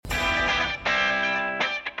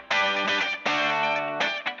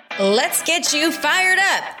Let's get you fired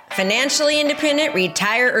up. Financially independent,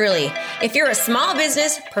 retire early. If you're a small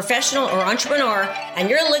business, professional, or entrepreneur,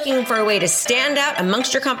 and you're looking for a way to stand out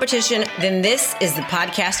amongst your competition, then this is the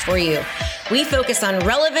podcast for you. We focus on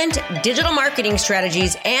relevant digital marketing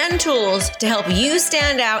strategies and tools to help you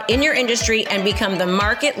stand out in your industry and become the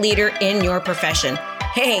market leader in your profession.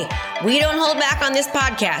 Hey, we don't hold back on this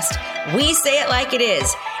podcast. We say it like it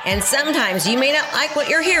is. And sometimes you may not like what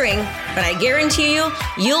you're hearing, but I guarantee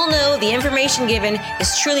you'll know the information given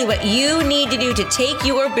is truly what you need to do to take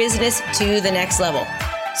your business to the next level.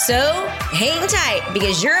 So hang tight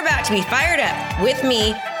because you're about to be fired up with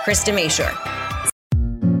me, Krista Mashore.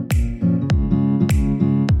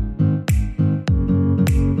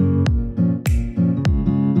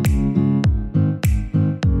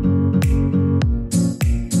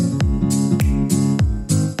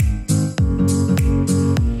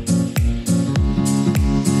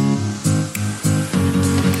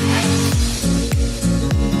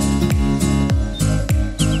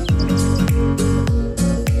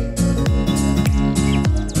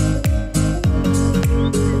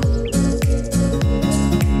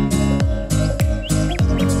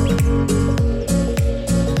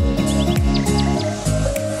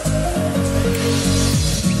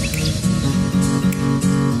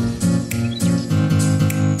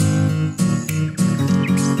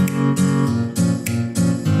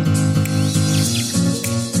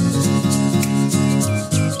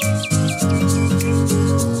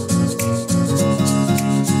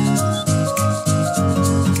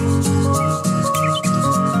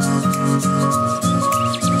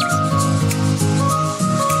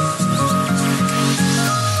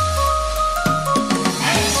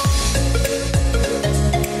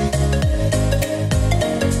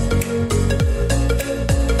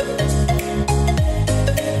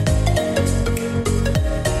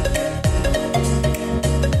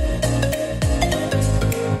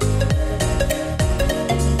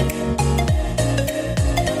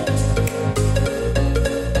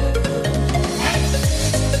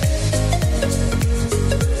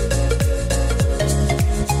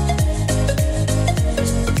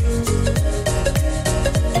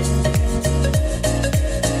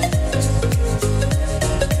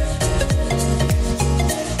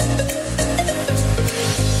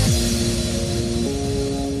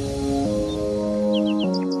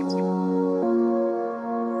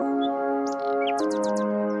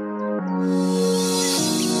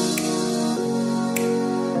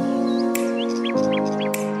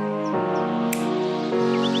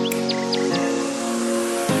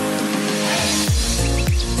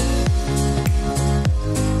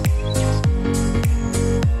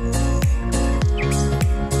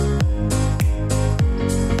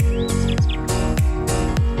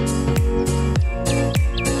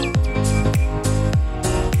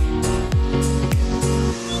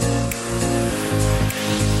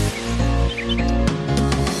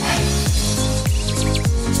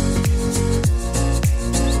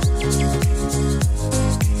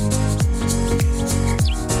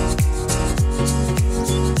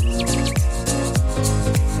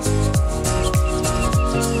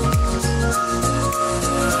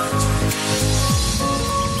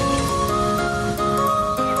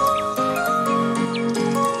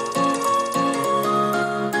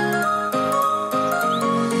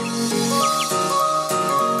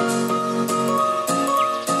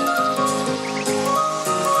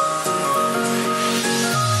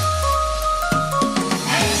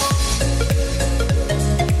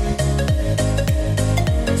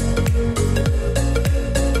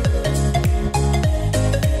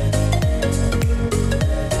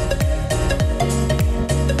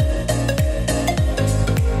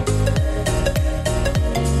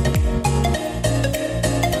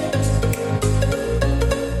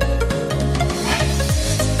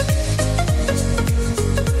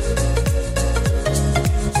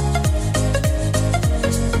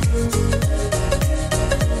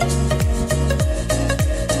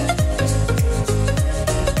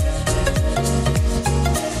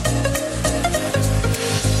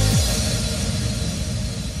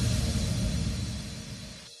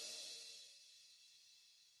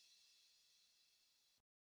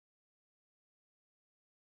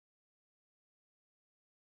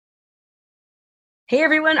 Hey,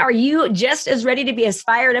 everyone. Are you just as ready to be as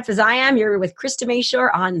fired up as I am? You're with Krista Mashore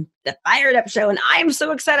on the Fired Up Show, and I'm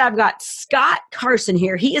so excited. I've got Scott Carson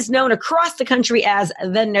here. He is known across the country as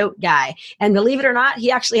the Note Guy, and believe it or not, he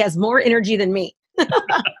actually has more energy than me.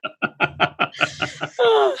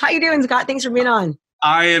 How you doing, Scott? Thanks for being on.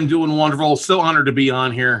 I am doing wonderful. So honored to be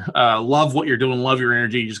on here. Love what you're doing. Love your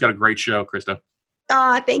energy. You just got a great show, Krista.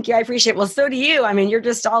 Thank you. I appreciate it. Well, so do you. I mean, you're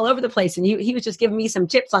just all over the place. And he was just giving me some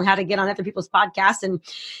tips on how to get on other people's podcasts. And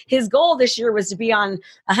his goal this year was to be on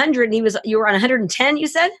 100. And you were on 110, you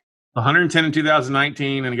said? 110 in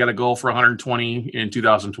 2019, and he got a goal for 120 in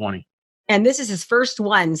 2020. And this is his first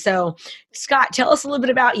one. So, Scott, tell us a little bit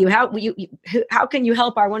about you. How can you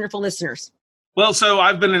help our wonderful listeners? Well, so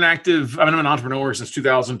I've been an entrepreneur since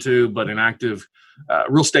 2002, but an active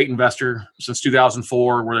real estate investor since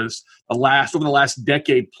 2004. Whereas over the last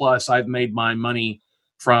decade plus, I've made my money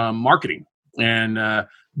from marketing and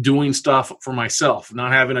doing stuff for myself,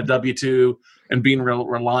 not having a W-2 and being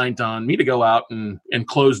reliant on me to go out and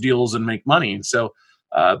close deals and make money. And so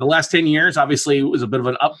the last 10 years, obviously, it was a bit of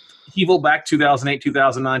an upheaval back 2008,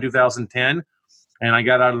 2009, 2010. And I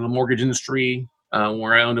got out of the mortgage industry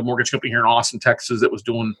where I owned a mortgage company here in Austin, Texas, that was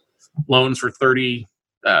doing loans for 30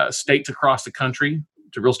 states across the country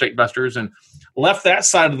to real estate investors, and left that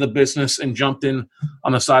side of the business and jumped in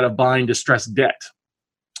on the side of buying distressed debt.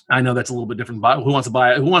 I know that's a little bit different. Who wants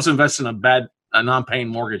to invest in a non-paying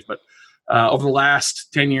mortgage? But over the last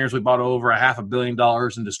 10 years, we bought over $500 million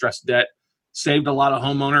in distressed debt, saved a lot of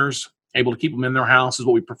homeowners, able to keep them in their house is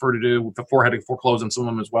what we prefer to do before having to foreclose on some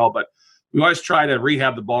of them as well. But we always try to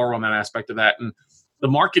rehab the borrower on that aspect of that. And the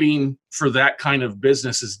marketing for that kind of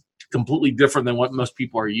business is completely different than what most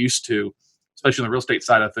people are used to, especially on the real estate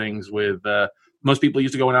side of things. With most people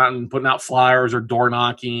used to going out and putting out flyers or door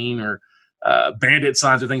knocking or bandit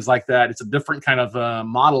signs or things like that. It's a different kind of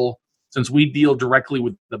model since we deal directly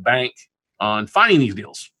with the bank on finding these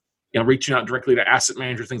deals, reaching out directly to asset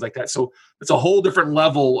managers, things like that. So it's a whole different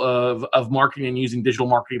level of marketing and using digital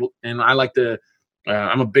marketing. And I like to,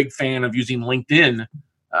 I'm a big fan of using LinkedIn,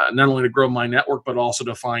 not only to grow my network, but also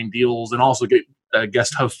to find deals and also get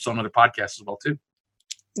guest hosts on other podcasts as well too.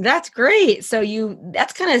 That's great. So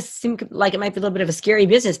that's kind of seem like it might be a little bit of a scary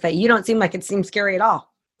business, but you don't seem like it seems scary at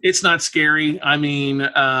all. It's not scary. I mean,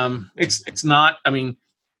 it's not. I mean,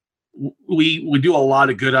 we do a lot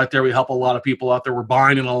of good out there. We help a lot of people out there. We're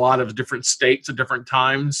buying in a lot of different states at different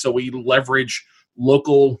times, so we leverage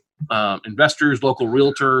local investors, local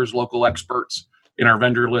realtors, local experts in our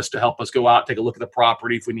vendor list to help us go out, take a look at the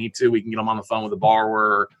property if we need to. We can get them on the phone with the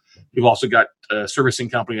borrower. We've also got a servicing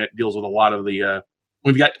company that deals with a lot of the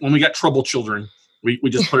when we got troubled children, we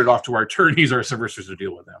just put it off to our attorneys or our servicers to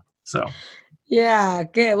deal with them. So. Yeah,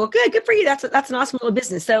 good. Well, good for you. That's an awesome little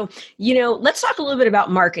business. So, let's talk a little bit about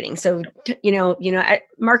marketing. So,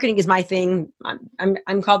 marketing is my thing.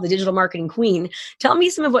 I'm called the digital marketing queen. Tell me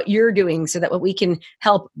some of what you're doing so that we can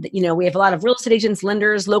help. We have a lot of real estate agents,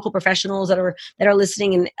 lenders, local professionals that are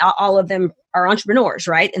listening, and all of them are entrepreneurs,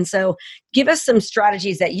 right? And so, give us some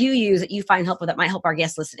strategies that you use that you find helpful that might help our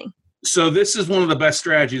guests listening. So this is one of the best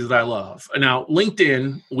strategies that I love. Now,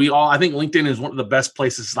 LinkedIn, I think LinkedIn is one of the best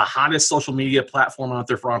places. It's the hottest social media platform out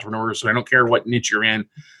there for entrepreneurs. So I don't care what niche you're in.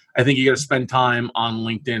 I think you got to spend time on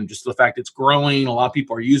LinkedIn. Just the fact it's growing. A lot of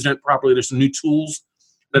people are using it properly. There's some new tools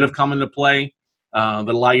that have come into play that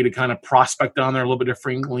allow you to kind of prospect on there a little bit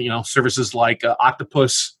differently. Services like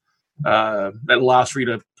Octopus that allows for you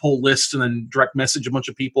to pull lists and then direct message a bunch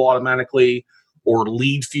of people automatically. Or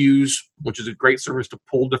Lead Fuse, which is a great service to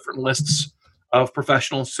pull different lists of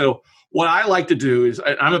professionals. So what I like to do is,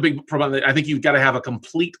 I'm a big proponent. I think you've got to have a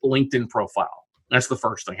complete LinkedIn profile. That's the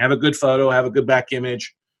first thing. Have a good photo, have a good back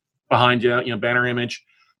image behind you, banner image.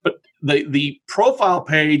 But the profile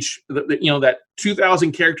page, that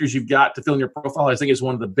 2,000 characters you've got to fill in your profile, I think is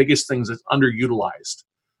one of the biggest things that's underutilized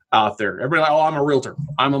out there. Everybody like, I'm a realtor,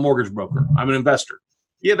 I'm a mortgage broker, I'm an investor.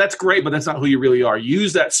 Yeah, that's great, but that's not who you really are.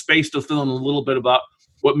 Use that space to fill in a little bit about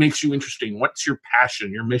what makes you interesting. What's your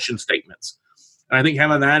passion, your mission statements? And I think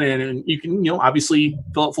having that in, and you can, obviously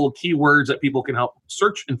fill it full of keywords that people can help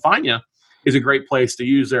search and find you, is a great place to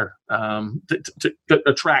use there to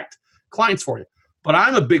attract clients for you. But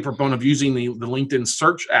I'm a big proponent of using the LinkedIn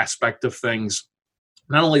search aspect of things,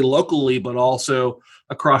 not only locally, but also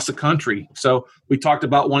across the country. So we talked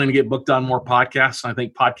about wanting to get booked on more podcasts. I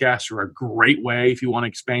think podcasts are a great way if you want to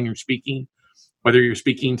expand your speaking, whether you're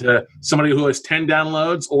speaking to somebody who has 10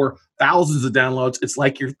 downloads or thousands of downloads. It's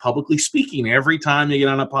like you're publicly speaking every time you get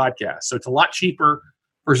on a podcast. So it's a lot cheaper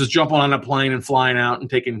versus jumping on a plane and flying out and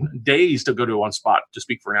taking days to go to one spot to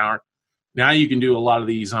speak for an hour. Now you can do a lot of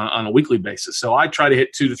these on a weekly basis. So I try to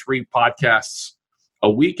hit 2 to 3 podcasts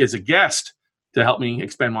a week as a guest to help me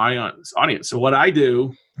expand my audience. So what I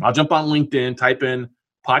do, I'll jump on LinkedIn, type in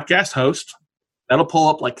podcast host. That'll pull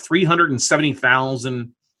up like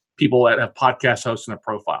 370,000 people that have podcast hosts in their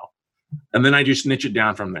profile. And then I just niche it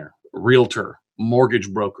down from there. Realtor, mortgage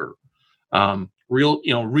broker,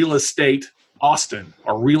 real estate Austin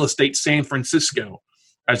or real estate San Francisco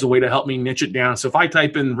as a way to help me niche it down. So if I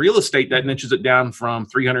type in real estate, that niches it down from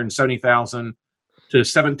 370,000 to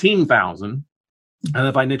 17,000. And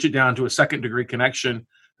if I niche it down to a second degree connection,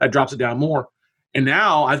 that drops it down more. And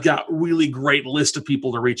now I've got really great list of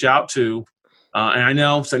people to reach out to. And I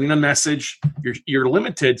know sending a message, you're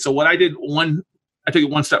limited. So what I did, I took it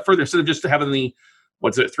one step further. Instead of just having the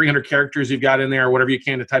 300 characters you've got in there, or whatever you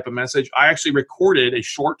can to type a message, I actually recorded a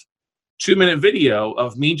short 2-minute video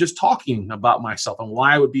of me just talking about myself and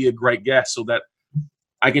why I would be a great guest, so that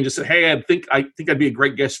I can just say, hey, I think I'd be a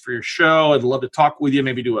great guest for your show. I'd love to talk with you,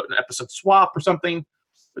 maybe do an episode swap or something.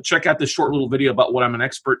 But check out this short little video about what I'm an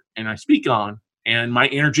expert and I speak on. And my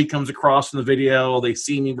energy comes across in the video. They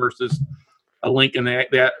see me versus a link, and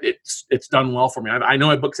it's done well for me. I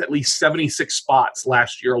know I booked at least 76 spots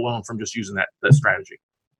last year alone from just using that strategy.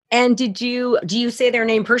 And do you say their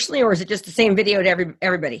name personally, or is it just the same video to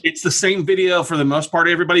everybody? It's the same video for the most part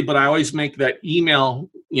of everybody, but I always make that email,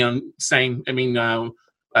 saying,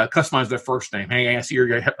 customize their first name. Hey, I see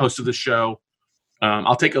you're a host of the show.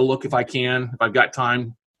 I'll take a look if I can, if I've got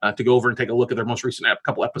time to go over and take a look at their most recent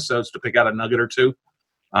couple episodes to pick out a nugget or two.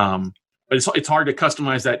 But it's hard to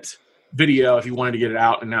customize that video if you wanted to get it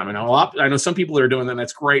out and out. I know some people that are doing that, and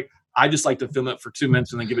that's great. I just like to film it for 2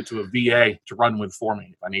 minutes and then give it to a VA to run with for me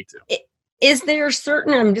if I need to. Is there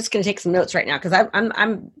certain? I'm just going to take some notes right now, because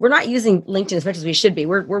we're not using LinkedIn as much as we should be.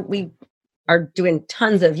 We are doing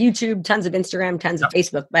tons of YouTube, tons of Instagram, tons of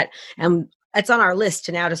Facebook, but it's on our list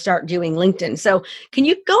to start doing LinkedIn. So can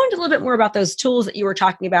you go into a little bit more about those tools that you were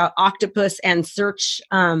talking about, Octopus and Search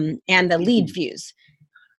and the lead views?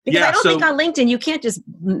 Because I don't think on LinkedIn you can't just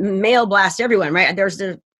mail blast everyone, right?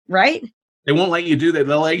 Right? They won't let you do that.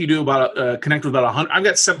 They'll let you do connect with about 100. I've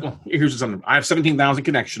got here's something. I have 17,000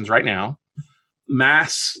 connections right now.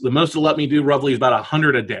 The most they'll let me do roughly is about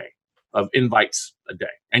 100 a day of invites a day.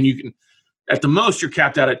 And you can, at the most, you're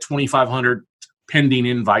capped out at 2,500 pending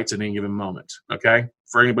invites at any given moment. Okay.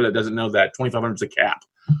 For anybody that doesn't know that, 2,500 is a cap.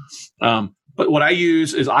 But what I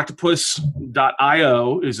use is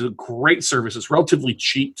octopus.io is a great service. It's relatively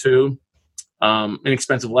cheap too.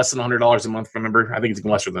 Inexpensive, less than $100 a month. Remember, I think it's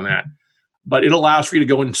even lesser than that. But it allows for you to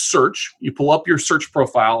go and search. You pull up your search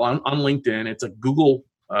profile on LinkedIn. It's a Google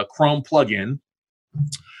Chrome plugin.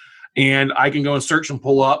 And I can go and search and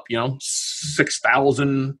pull up,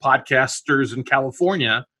 6,000 podcasters in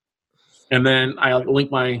California. And then I link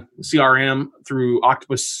my CRM through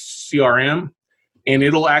Octopus CRM. And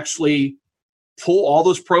it'll actually pull all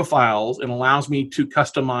those profiles and allows me to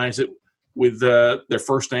customize it with their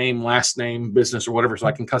first name, last name, business, or whatever. So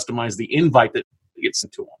I can customize the invite that gets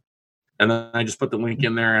sent to them. And then I just put the link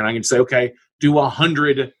in there and I can say, okay, do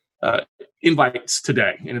 100 invites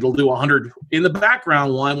today. And it'll do 100 in the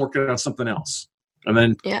background while I'm working on something else. And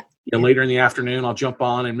then later in the afternoon, I'll jump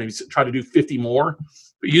on and maybe try to do 50 more.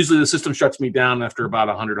 But usually the system shuts me down after about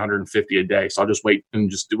 100, 150 a day. So I'll just wait and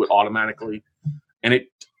just do it automatically. And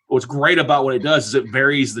what's great about what it does is it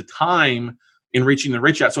varies the time in reaching the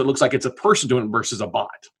reach out. So it looks like it's a person doing it versus a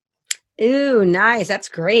bot. Ooh, nice. That's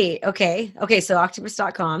great. Okay. So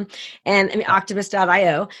octopus.com and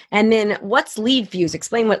octopus.io. And then what's Lead Fuse?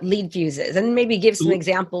 Explain what Lead Fuse is, and maybe give some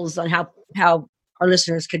examples on how our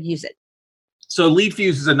listeners could use it. So Lead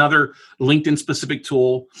Fuse is another LinkedIn specific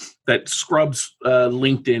tool that scrubs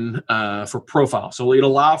LinkedIn for profile. So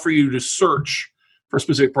it'll allow for you to search for a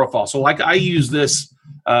specific profile. So like I use this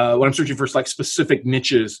when I'm searching for like specific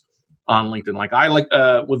niches on LinkedIn. Like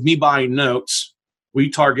with Me Buying Notes, we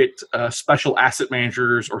target special asset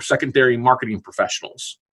managers or secondary marketing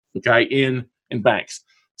professionals, okay, in banks.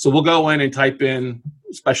 So we'll go in and type in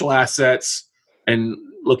special assets and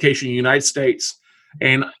location United States,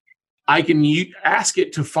 and I can ask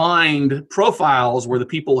it to find profiles where the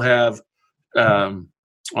people have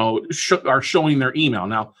are showing their email.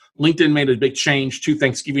 Now, LinkedIn made a big change 2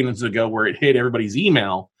 Thanksgivings ago where it hid everybody's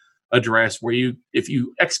email address, where if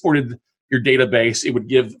you exported your database, it would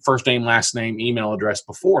give first name, last name, email address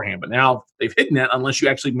beforehand. But now they've hidden that unless you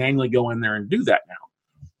actually manually go in there and do that now.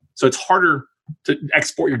 So it's harder to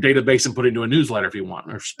export your database and put it into a newsletter if you want,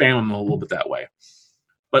 or spam them a little bit that way.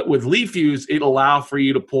 But with Lead Fuse, it'll allow for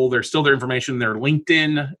you to pull their information, their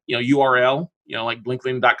LinkedIn, URL, like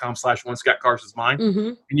linkedin.com/onescottcarsonsmine.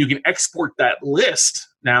 Mm-hmm. And you can export that list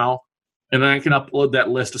now. And then I can upload that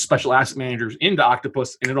list of special asset managers into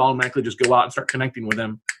Octopus, and it'll automatically just go out and start connecting with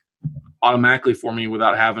them automatically for me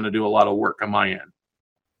without having to do a lot of work on my end.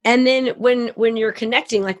 And then when you're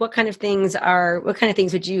connecting, like what kind of things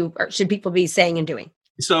should people be saying and doing?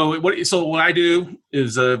 So what I do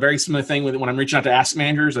is a very similar thing with when I'm reaching out to asset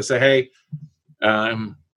managers. I say, hey,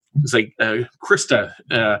 it's like Krista.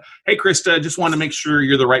 Hey, Krista, just want to make sure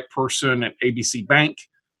you're the right person at ABC Bank.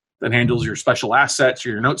 that handles your special assets,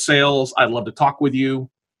 your note sales. I'd love to talk with you.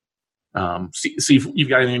 See if you've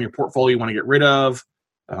got anything in your portfolio you want to get rid of.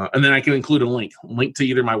 And then I can include a link to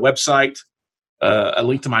either my website, a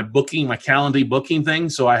link to my booking, my Calendly booking thing.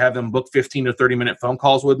 So I have them book 15 to 30-minute phone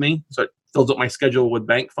calls with me. So it fills up my schedule with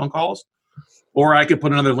bank phone calls. Or I could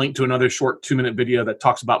put another link to another short 2-minute video that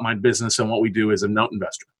talks about my business and what we do as a note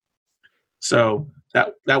investor. So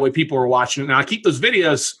that way people are watching it. Now I keep those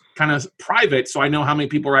videos kind of private, so I know how many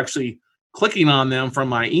people are actually clicking on them from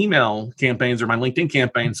my email campaigns or my LinkedIn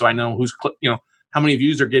campaign. So I know how many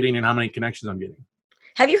views they're getting and how many connections I'm getting.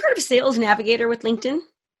 Have you heard of Sales Navigator with LinkedIn?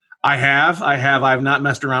 I have. I've not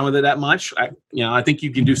messed around with it that much. I think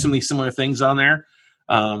you can do some of these similar things on there.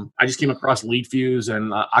 I just came across LeadFuse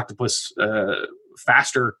and Octopus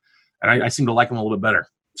faster, and I seem to like them a little bit better.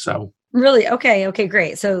 So really, okay,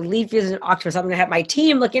 great. So LeadFuse and Octopus, I'm going to have my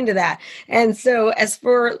team look into that. And so as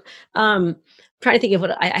for trying to think of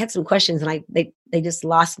what I had some questions, and they just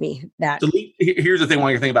lost me. That here's the thing: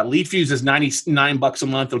 while you're thinking about LeadFuse, is $99 a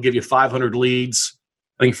month. They'll give you 500 leads.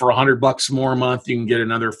 I think for $100 more a month, you can get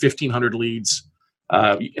another 1,500 leads.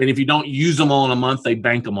 And if you don't use them all in a month, they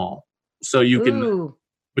bank them all. So you can,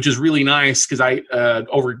 which is really nice because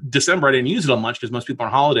over December, I didn't use it much because most people are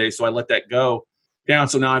on holidays. So I let that go down.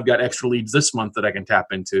 So now I've got extra leads this month that I can tap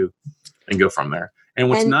into and go from there. And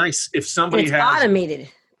what's nice, if somebody has automated.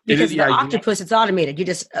 Because Octopus, it's automated. You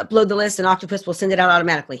just upload the list and Octopus will send it out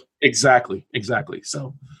automatically. Exactly.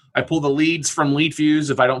 So I pull the leads from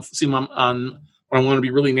LeadFuse if I don't see them on when I want to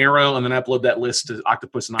be really narrow, and then I upload that list to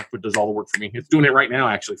Octopus, and Octopus does all the work for me. It's doing it right now,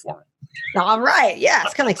 actually, for me. All right. Yeah.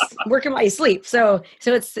 It's kind of like working while you sleep. So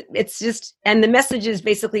it's just, and the message is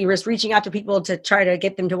basically just reaching out to people to try to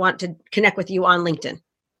get them to want to connect with you on LinkedIn.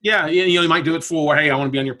 Yeah. You might do it for, hey, I want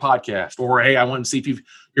to be on your podcast, or, hey, I want to see if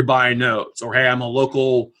you're buying notes, or, hey, I'm a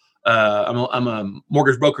local, I'm a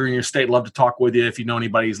mortgage broker in your state. Love to talk with you if you know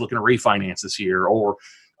anybody who's looking to refinance this year, or,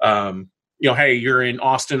 hey, you're in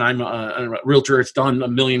Austin. I'm a realtor. It's done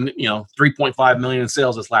 3.5 million in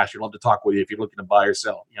sales this last year. Love to talk with you if you're looking to buy or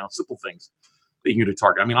sell. Simple things that you can do to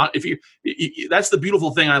target. I mean, if you that's the beautiful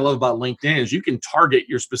thing I love about LinkedIn is you can target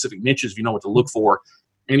your specific niches if you know what to look for,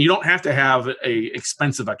 and you don't have to have a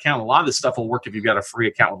expensive account. A lot of this stuff will work if you've got a free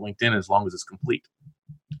account with LinkedIn as long as it's complete.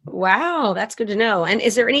 Wow, that's good to know. And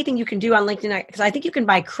is there anything you can do on LinkedIn? Because I think you can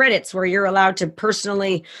buy credits where you're allowed to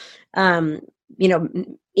personally,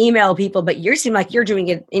 email people, but you seem like you're doing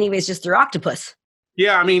it anyways, just through Octopus.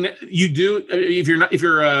 Yeah, I mean, you do. If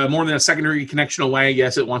you're more than a secondary connection away,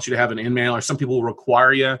 yes, it wants you to have an email, or some people will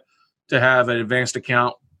require you to have an advanced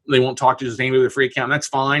account. They won't talk to just anybody with a free account, and that's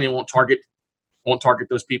fine. It won't target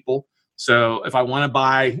those people. So if I want to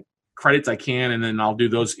buy credits, I can, and then I'll do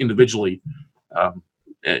those individually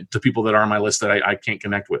to people that are on my list that I can't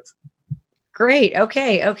connect with. Great.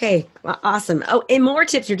 Okay. Awesome. Oh, and more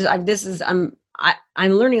tips.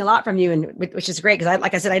 I'm learning a lot from you, and which is great because,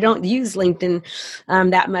 like I said, I don't use LinkedIn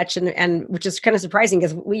that much, and which is kind of surprising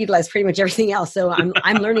because we utilize pretty much everything else. So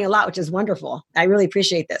I'm learning a lot, which is wonderful. I really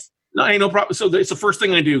appreciate this. No, ain't no problem. So it's the first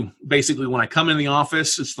thing I do basically when I come in the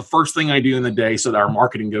office. It's the first thing I do in the day so that our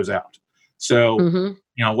marketing goes out. So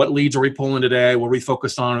what leads are we pulling today? What are we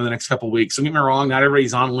focused on in the next couple of weeks? Don't get me wrong, not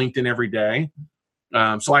everybody's on LinkedIn every day.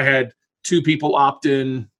 So I had 2 people opt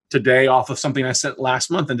in today off of something I sent last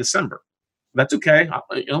month in December. That's okay.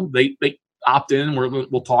 They opt in.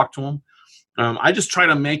 We'll talk to them. I just try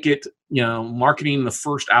to make it, marketing the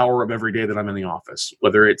first hour of every day that I'm in the office,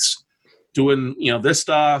 whether it's doing, this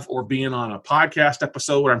stuff or being on a podcast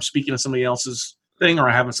episode where I'm speaking to somebody else's thing or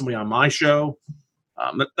having somebody on my show.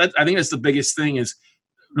 I think that's the biggest thing is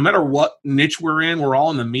no matter what niche we're in, we're all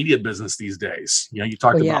in the media business these days. You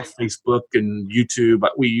talked about Facebook and YouTube,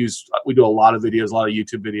 but we do a lot of videos, a lot of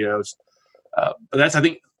YouTube videos. But I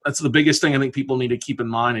think that's the biggest thing I think people need to keep in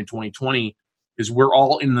mind in 2020 is we're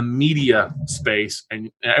all in the media space and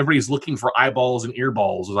everybody's looking for eyeballs and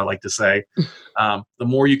earballs, as I like to say. The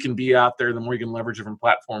more you can be out there, the more you can leverage different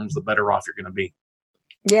platforms, the better off you're going to be.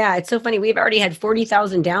 Yeah, it's so funny. We've already had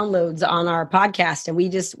 40,000 downloads on our podcast, and we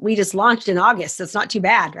just launched in August. So it's not too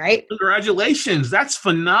bad, right? Congratulations. That's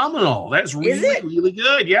phenomenal. That's really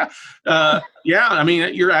good. Yeah. I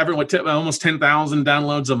mean, you're averaging almost 10,000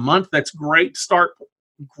 downloads a month. That's great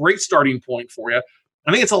starting point for you.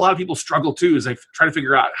 I think it's a lot of people struggle too, is they try to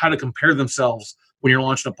figure out how to compare themselves when you're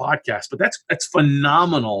launching a podcast, but that's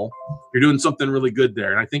phenomenal. You're doing something really good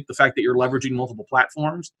there. And I think the fact that you're leveraging multiple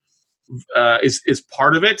platforms is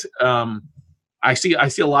part of it. I see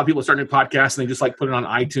a lot of people starting a podcast and they just put it on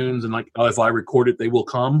iTunes and if I record it, they will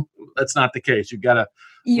come. That's not the case. You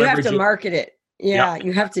have to market it. Yeah,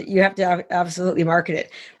 you have to absolutely market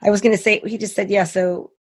it. I was going to say, he just said, yeah.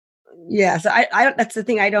 So Yeah. So I that's the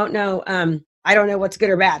thing. I don't know. I don't know what's good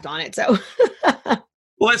or bad on it. So.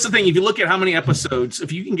 Well, that's the thing. If you look at how many episodes,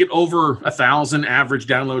 if you can get over 1,000 average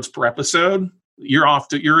downloads per episode, you're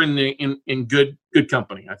in good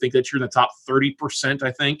company. I think that you're in the top 30%.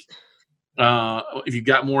 I think if you've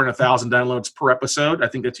got more than 1,000 downloads per episode, I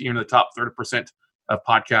think that you're in the top 30% of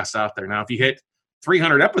podcasts out there. Now, if you hit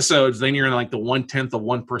 300 episodes, then you're in like the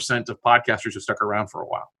 1/10% of podcasters who stuck around for a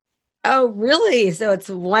while. Oh, really? So it's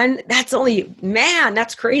that's only, man,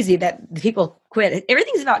 that's crazy that people quit.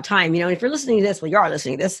 Everything's about time. And if you're listening to this, well, you are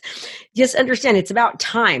listening to this, just understand it's about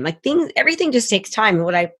time. Like everything just takes time.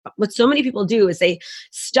 And what so many people do is they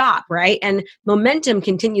stop, right? And momentum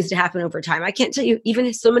continues to happen over time. I can't tell you,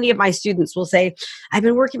 even so many of my students will say, I've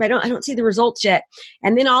been working, but I don't see the results yet.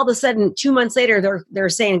 And then all of a sudden, 2 months later, they're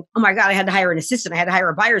saying, oh my God, I had to hire an assistant. I had to hire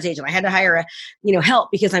a buyer's agent. I had to hire help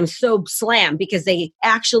because I'm so slammed, because they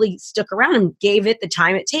actually stuck around and gave it the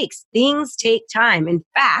time it takes. Things take time. In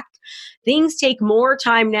fact, things take more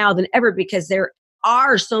time now than ever because there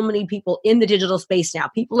are so many people in the digital space now.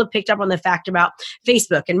 People have picked up on the fact about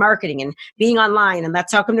Facebook and marketing and being online. And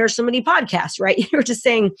that's how come there's so many podcasts, right? You're just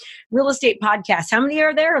saying real estate podcasts. How many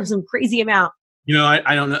are there? Some crazy amount.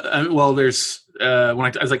 I don't know. Well, there's I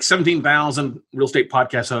was like 17,000 real estate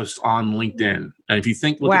podcast hosts on LinkedIn. And if you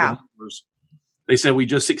look at the numbers, they said we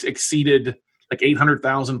just exceeded like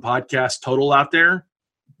 800,000 podcasts total out there,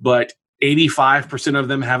 but 85% of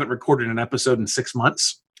them haven't recorded an episode in 6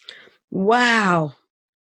 months. Wow.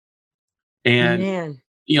 And, man.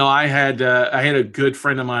 I had a good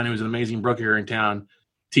friend of mine who was an amazing broker here in town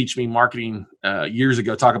teach me marketing years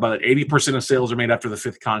ago, talk about that 80% of sales are made after the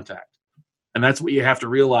fifth contact. And that's what you have to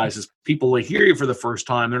realize is people, they hear you for the first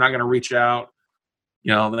time. They're not going to reach out.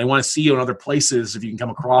 They want to see you in other places if you can come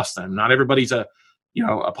across them. Not everybody's a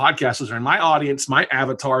podcast listener. In my audience, my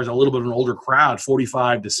avatar is a little bit of an older crowd,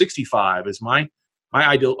 45 to 65 is my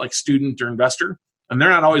ideal like student or investor. And they're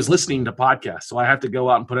not always listening to podcasts. So I have to go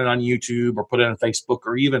out and put it on YouTube or put it on Facebook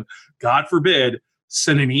or even, God forbid,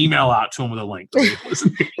 send an email out to them with a link.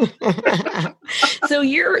 So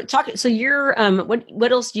you're talking,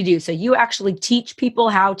 what else do you do? So you actually teach people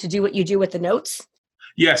how to do what you do with the notes?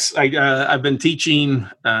 Yes. I've been teaching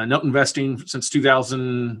note investing since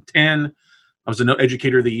 2010. I was the Note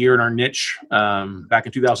Educator of the Year in our niche back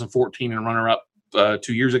in 2014 and runner-up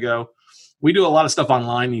 2 years ago. We do a lot of stuff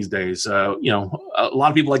online these days. A lot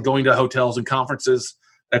of people like going to hotels and conferences.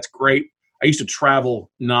 That's great. I used to travel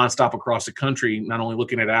nonstop across the country, not only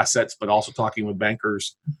looking at assets, but also talking with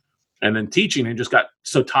bankers and then teaching, and just got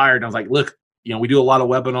so tired. I was like, look, we do a lot of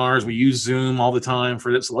webinars. We use Zoom all the time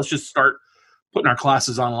for this. So let's just start putting our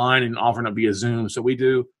classes online and offering it via Zoom. So we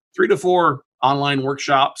do 3 to 4 online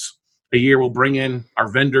workshops a year. We'll bring in our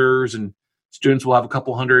vendors and students. Will have a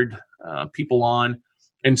couple hundred people on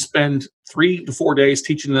and spend 3 to 4 days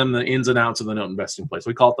teaching them the ins and outs of the note investing place.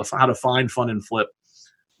 We call it how to find, fund, and flip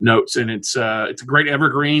notes. And it's a great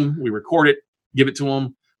evergreen. We record it, give it to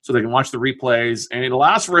them so they can watch the replays. And it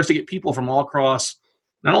allows for us to get people from all across,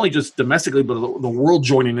 not only just domestically, but the world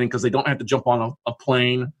joining in, because they don't have to jump on a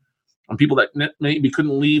plane. On people that maybe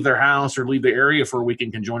couldn't leave their house or leave the area for a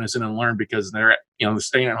weekend can join us in and learn, because they're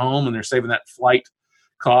staying at home and they're saving that flight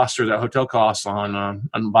cost or that hotel cost on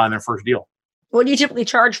buying their first deal. What do you typically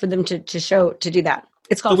charge for them to do that?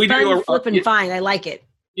 It's called Fun, Flip, and Find. I like it.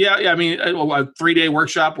 Yeah. I mean, a 3-day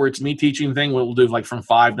workshop where it's me teaching thing. We'll do like from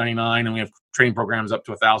 $5.99, and we have training programs up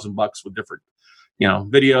to $1,000 with different,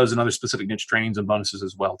 videos and other specific niche trainings and bonuses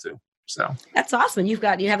as well too. So that's awesome. You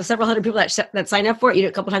have several hundred people that sign up for it. You do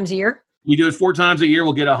it a couple times a year. We do it 4 times a year.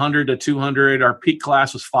 We'll get 100 to 200. Our peak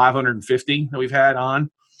class was 550 that we've had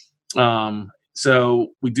on.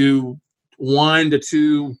 So we do 1 to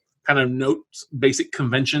 2 kind of notes, basic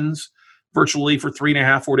conventions virtually for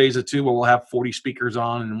 3.5, 4 days or 2, where we'll have 40 speakers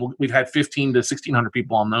on, and we've had 15 to 1,600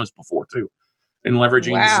 people on those before too, and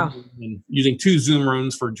leveraging Zoom and using 2 Zoom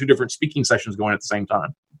rooms for 2 different speaking sessions going at the same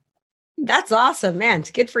time. That's awesome, man.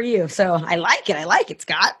 It's good for you. So I like it,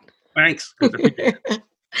 Scott. Thanks.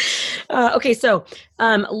 Okay, so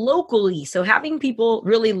locally, so having people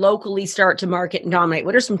really locally start to market and dominate,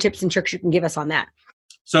 what are some tips and tricks you can give us on that?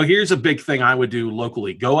 So here's a big thing I would do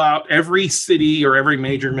locally. Go out. Every city or every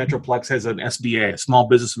major metroplex has an SBA, a Small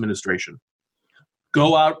Business Administration.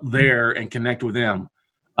 Go out there and connect with them.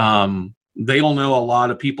 They'll know a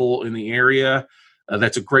lot of people in the area.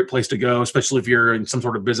 That's a great place to go, especially if you're in some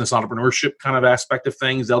sort of business entrepreneurship kind of aspect of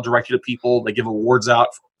things. They'll direct you to people. They give awards out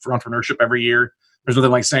for entrepreneurship every year. There's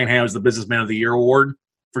nothing like saying, hey, I was the Businessman of the Year award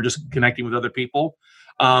for just connecting with other people.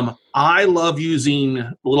 I love using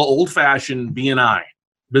a little old-fashioned BNI,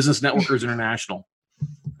 Business Networkers International.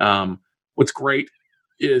 What's great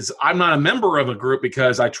is I'm not a member of a group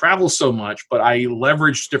because I travel so much, but I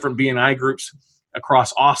leverage different BNI groups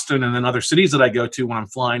across Austin and then other cities that I go to when I'm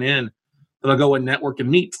flying in, that I'll go and network and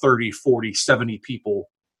meet 30, 40, 70 people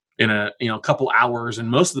in a couple hours. And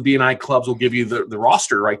most of the BNI clubs will give you the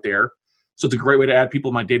roster right there. So it's a great way to add people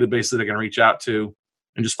in my database that I can reach out to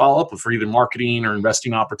and just follow up with for either marketing or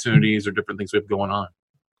investing opportunities or different things we have going on.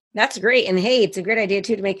 That's great. And hey, it's a great idea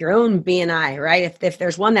too to make your own BNI, right? If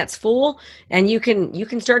there's one that's full and you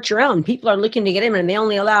can start your own. People are looking to get in and they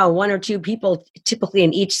only allow 1 or 2 people typically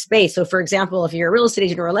in each space. So for example, if you're a real estate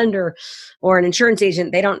agent or a lender or an insurance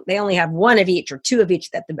agent, they only have 1 of each or 2 of each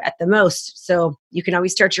at the most. So you can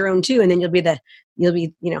always start your own too. And then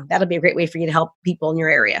that'll be a great way for you to help people in your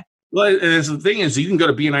area. Well, and the thing is, you can go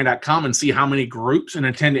to BNI.com and see how many groups and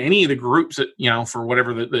attend any of the groups that, for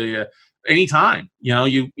whatever the anytime, you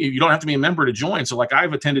don't have to be a member to join. So like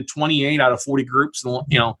I've attended 28 out of 40 groups,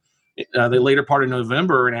 the later part of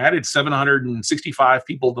November and added 765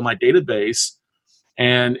 people to my database.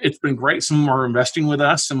 And it's been great. Some are investing with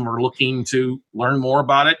us. Some are looking to learn more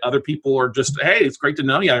about it. Other people are just, hey, it's great to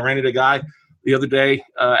know you. I ran into a guy the other day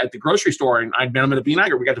at the grocery store and I'd met him at a BNI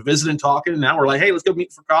group. We got to visit and talk. And now we're like, hey, let's go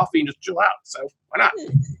meet for coffee and just chill out. So why not?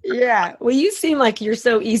 Yeah. Well, you seem like you're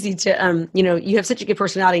so easy to, you have such a good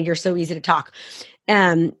personality. You're so easy to talk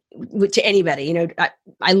to anybody.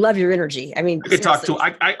 I love your energy. I mean, I could talk to,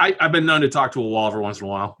 I've been known to talk to a wall every once in a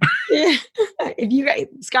while. Yeah.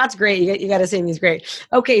 Scott's great. You got to say he's great.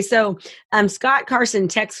 Okay. So, Scott Carson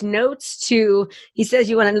texts notes to, he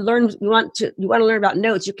says you want to learn about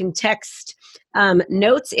notes. You can text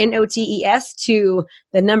notes, NOTES, to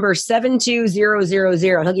the number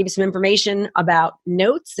 72000. He'll give you some information about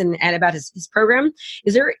notes and about his program.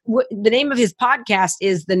 The name of his podcast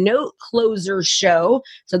is The Note Closer Show.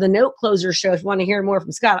 So The Note Closer Show, if you want to hear more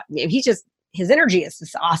from Scott, his energy is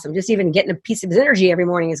just awesome. Just even getting a piece of his energy every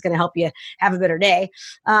morning is going to help you have a better day.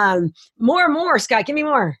 More, Scott, give me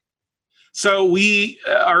more. So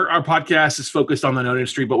our podcast is focused on the note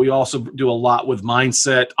industry, but we also do a lot with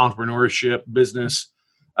mindset, entrepreneurship, business.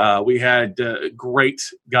 We had a great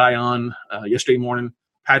guy on yesterday morning,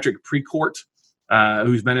 Patrick Precourt,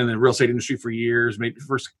 who's been in the real estate industry for years,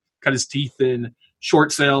 first cut his teeth in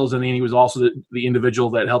short sales, and then he was also the individual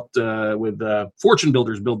that helped with Fortune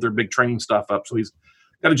Builders build their big training stuff up. So he's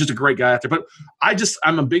got just a great guy out there. But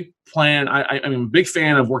I'm a big fan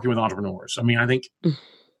of working with entrepreneurs. I mean, I think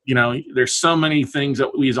there's so many things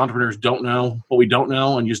that we as entrepreneurs don't know, what we don't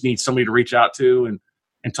know, and you just need somebody to reach out to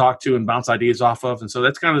and talk to and bounce ideas off of. And so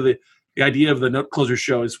that's kind of the idea of the Note Closer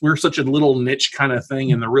Show. Is we're such a little niche kind of thing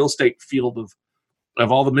in the real estate field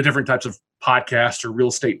of all the different types of podcasts or real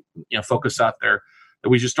estate focus out there, that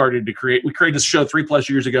we just started to create. We created this show 3+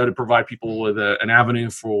 years ago to provide people with an avenue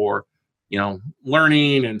for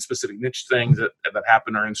learning and specific niche things that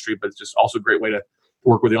happen in our industry. But it's just also a great way to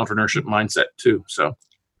work with the entrepreneurship mindset too. So.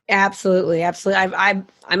 Absolutely.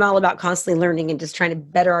 I'm all about constantly learning and just trying to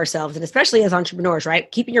better ourselves, and especially as entrepreneurs,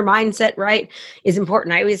 right? Keeping your mindset right is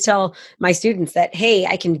important. I always tell my students that, hey,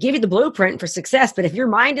 I can give you the blueprint for success, but if your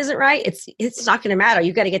mind isn't right, it's not going to matter.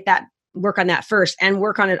 You've got to work on that first and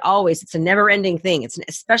work on it always. It's a never-ending thing. It's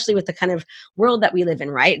especially with the kind of world that we live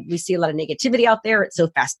in, right? We see a lot of negativity out there. It's so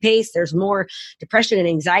fast-paced. There's more depression and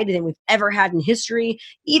anxiety than we've ever had in history,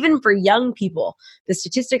 even for young people. The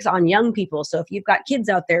statistics on young people. So if you've got kids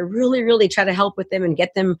out there, really, really try to help with them and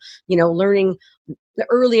get them, learning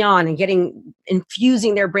early on and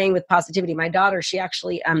infusing their brain with positivity. My daughter, she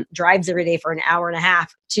actually drives every day for an hour and a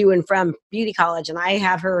half to and from beauty college. And I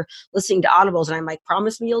have her listening to audibles, and I'm like,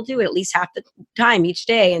 promise me you'll do it at least half the time each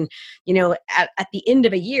day. And, at the end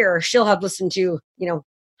of a year, she'll have listened to,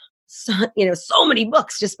 so many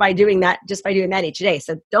books just by doing that each day.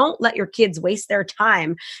 So don't let your kids waste their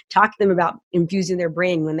time. Talk to them about infusing their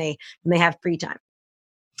brain when they have free time.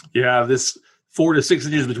 Yeah, this 4 to 6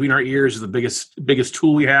 inches between our ears is the biggest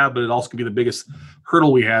tool we have, but it also can be the biggest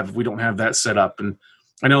hurdle we have if we don't have that set up. And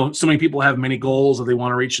I know so many people have many goals that they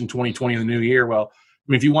want to reach in 2020 in the new year. Well, I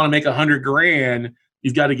mean, if you want to make $100,000,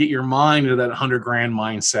 you've got to get your mind into that $100,000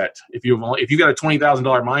 mindset. If you've got a $20,000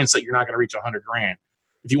 mindset, you're not going to reach $100,000.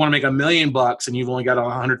 If you want to make $1 million and you've only got a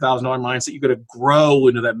 $100,000 mindset, you've got to grow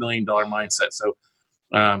into that $1 million mindset. So,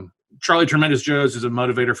 Charlie Tremendous Jones, who's a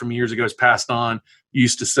motivator from years ago, has passed on,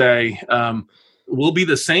 used to say, we'll be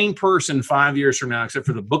the same person 5 years from now, except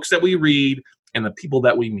for the books that we read and the people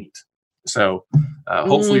that we meet. So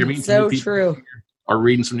hopefully you're meeting some new people true. Or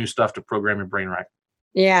reading some new stuff to program your brain right.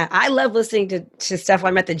 Yeah, I love listening to stuff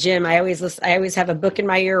when I'm at the gym. I always have a book in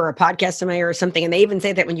my ear or a podcast in my ear or something. And they even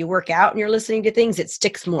say that when you work out and you're listening to things, it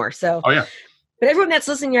sticks more. So oh, yeah. But everyone that's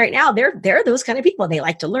listening right now, they're those kind of people. They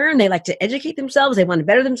like to learn. They like to educate themselves. They want to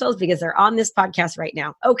better themselves because they're on this podcast right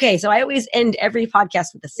now. Okay, so I always end every podcast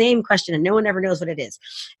with the same question, and no one ever knows what it is.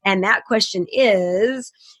 And that question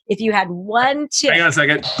is, if you had one tip. Hang on a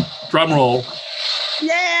second. Drum roll.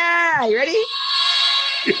 Yeah, you ready?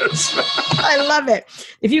 Yes. I love it.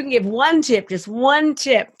 If you can give one tip, just one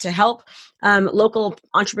tip to help local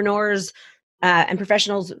entrepreneurs and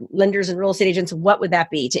professionals, lenders, and real estate agents, what would that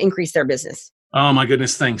be to increase their business? Oh my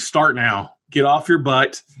goodness, things. Start now. Get off your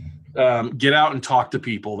butt. Get out and talk to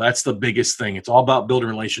people. That's the biggest thing. It's all about building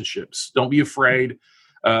relationships. Don't be afraid.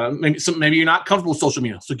 Maybe you're not comfortable with social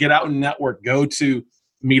media. So get out and network. Go to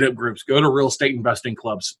meetup groups. Go to real estate investing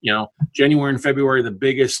clubs. January and February, the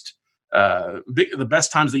biggest, the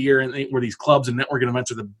best times of the year, where these clubs and networking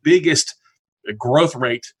events are the biggest growth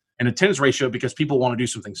rate and attendance ratio because people want to do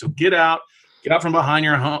something. So get out from behind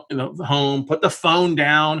your home, put the phone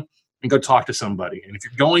down, and go talk to somebody. And if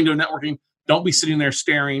you're going to networking, don't be sitting there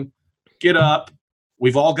staring. Get up.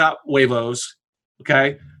 We've all got Wavos,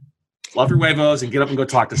 okay? Love your Wavos and get up and go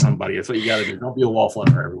talk to somebody. That's what you got to do. Don't be a wallflower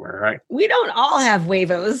everywhere, right? We don't all have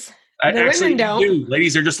Wavos. The women don't.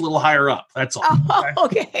 Ladies are just a little higher up. That's all. Oh,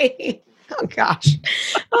 okay. Oh, gosh.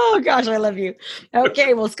 I love you.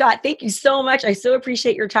 Okay. Well, Scott, thank you so much. I so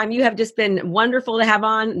appreciate your time. You have just been wonderful to have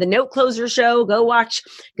on the Note Closer Show. Go watch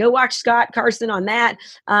Scott Carson on that.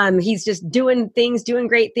 He's just doing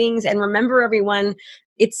great things. And remember, everyone,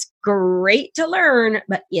 it's great to learn,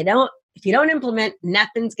 but if you don't implement,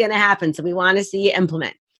 nothing's going to happen. So we want to see you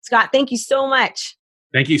implement. Scott, thank you so much.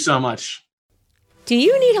 Thank you so much. Do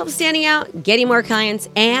you need help standing out, getting more clients,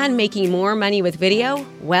 and making more money with video?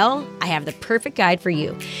 Well, I have the perfect guide for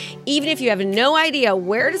you. Even if you have no idea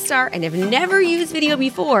where to start and have never used video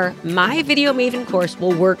before, my Video Maven course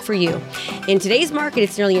will work for you. In today's market,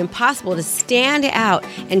 it's nearly impossible to stand out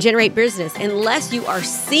and generate business unless you are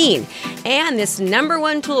seen. And this number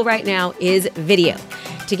one tool right now is video.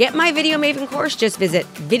 To get my Video Maven course, just visit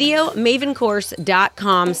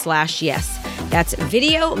videomavencourse.com/yes. That's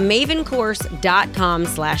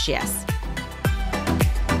videomavencourse.com/yes.